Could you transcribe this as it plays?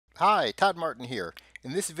Hi, Todd Martin here.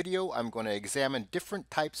 In this video, I'm going to examine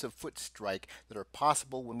different types of foot strike that are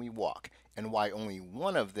possible when we walk, and why only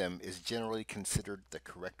one of them is generally considered the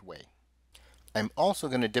correct way. I'm also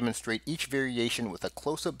going to demonstrate each variation with a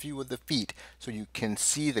close-up view of the feet so you can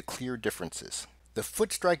see the clear differences. The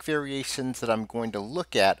foot strike variations that I'm going to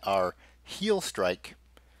look at are heel strike,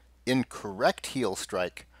 incorrect heel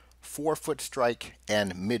strike, forefoot strike,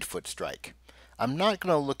 and midfoot strike. I'm not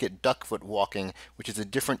going to look at duckfoot walking, which is a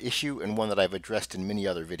different issue and one that I've addressed in many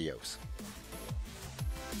other videos.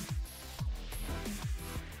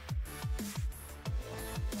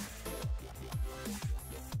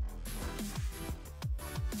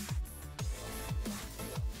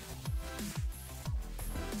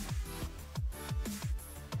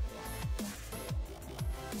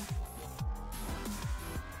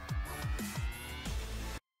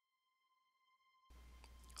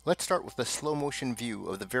 Let's start with a slow motion view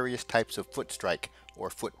of the various types of foot strike, or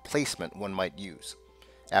foot placement, one might use.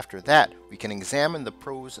 After that, we can examine the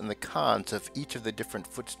pros and the cons of each of the different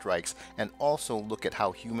foot strikes and also look at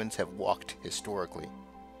how humans have walked historically.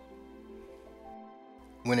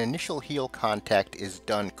 When initial heel contact is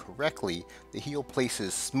done correctly, the heel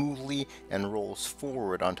places smoothly and rolls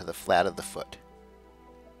forward onto the flat of the foot.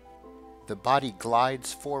 The body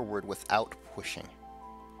glides forward without pushing.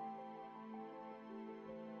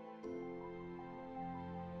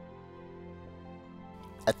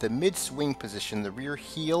 At the mid-swing position, the rear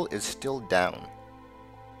heel is still down.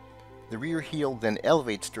 The rear heel then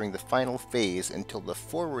elevates during the final phase until the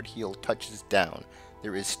forward heel touches down.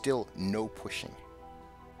 There is still no pushing.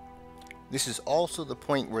 This is also the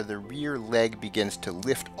point where the rear leg begins to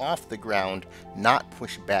lift off the ground, not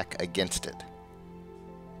push back against it.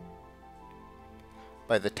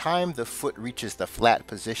 By the time the foot reaches the flat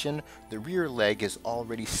position, the rear leg is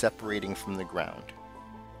already separating from the ground.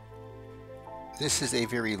 This is a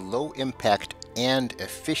very low impact and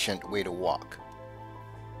efficient way to walk.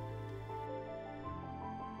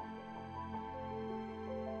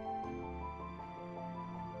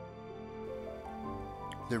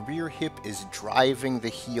 The rear hip is driving the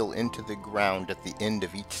heel into the ground at the end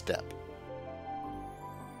of each step.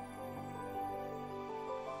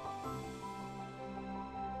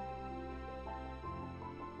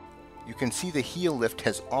 You can see the heel lift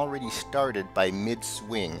has already started by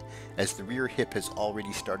mid-swing, as the rear hip has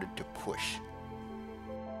already started to push.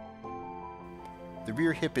 The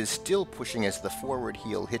rear hip is still pushing as the forward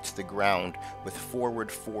heel hits the ground with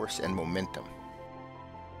forward force and momentum.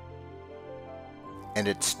 And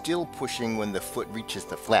it's still pushing when the foot reaches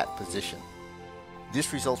the flat position.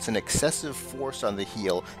 This results in excessive force on the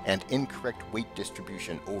heel and incorrect weight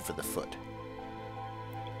distribution over the foot.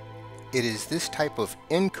 It is this type of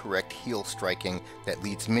incorrect heel striking that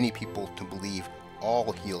leads many people to believe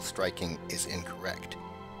all heel striking is incorrect.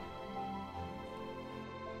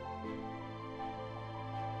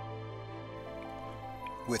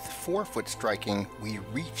 With forefoot striking, we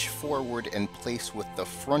reach forward and place with the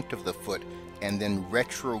front of the foot and then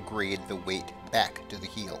retrograde the weight back to the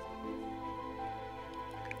heel.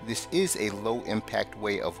 This is a low impact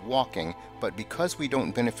way of walking, but because we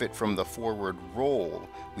don't benefit from the forward roll,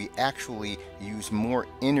 we actually use more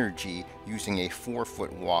energy using a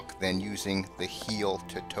forefoot walk than using the heel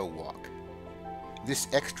to toe walk. This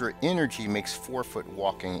extra energy makes forefoot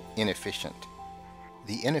walking inefficient.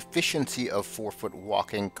 The inefficiency of forefoot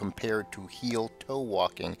walking compared to heel toe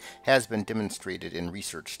walking has been demonstrated in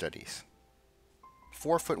research studies.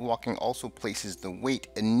 Forefoot walking also places the weight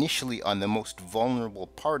initially on the most vulnerable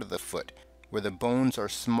part of the foot, where the bones are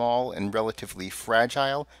small and relatively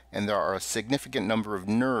fragile, and there are a significant number of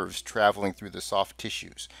nerves traveling through the soft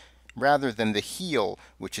tissues, rather than the heel,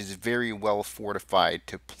 which is very well fortified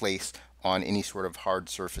to place on any sort of hard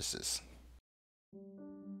surfaces.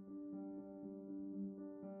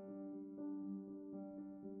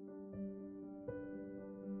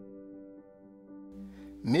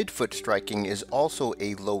 Midfoot striking is also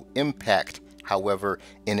a low impact, however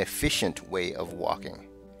inefficient way of walking.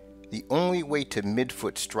 The only way to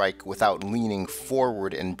midfoot strike without leaning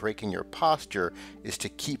forward and breaking your posture is to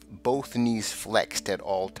keep both knees flexed at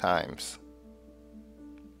all times.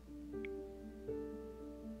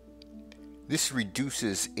 This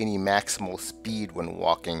reduces any maximal speed when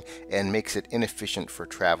walking and makes it inefficient for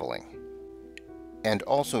traveling. And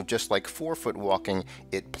also, just like forefoot walking,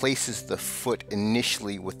 it places the foot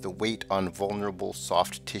initially with the weight on vulnerable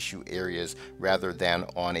soft tissue areas rather than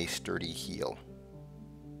on a sturdy heel.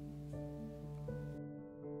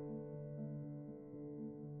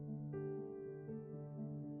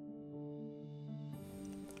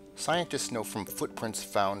 Scientists know from footprints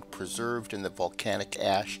found preserved in the volcanic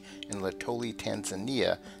ash in Latoli,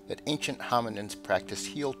 Tanzania, that ancient hominins practiced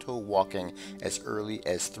heel-toe walking as early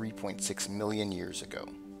as 3.6 million years ago.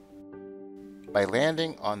 By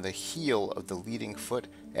landing on the heel of the leading foot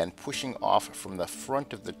and pushing off from the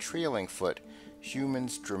front of the trailing foot,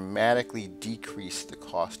 humans dramatically decrease the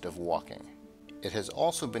cost of walking. It has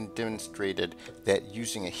also been demonstrated that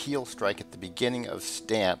using a heel strike at the beginning of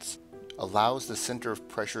stance allows the center of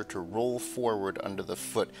pressure to roll forward under the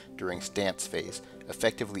foot during stance phase,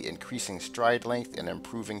 effectively increasing stride length and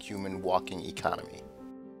improving human walking economy.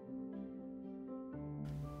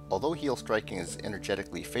 Although heel striking is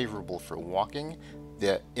energetically favorable for walking,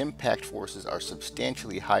 the impact forces are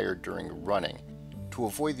substantially higher during running. To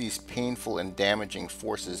avoid these painful and damaging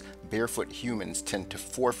forces, barefoot humans tend to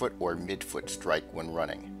forefoot or midfoot strike when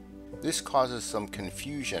running. This causes some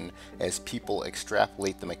confusion as people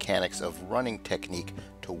extrapolate the mechanics of running technique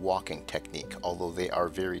to walking technique, although they are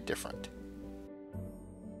very different.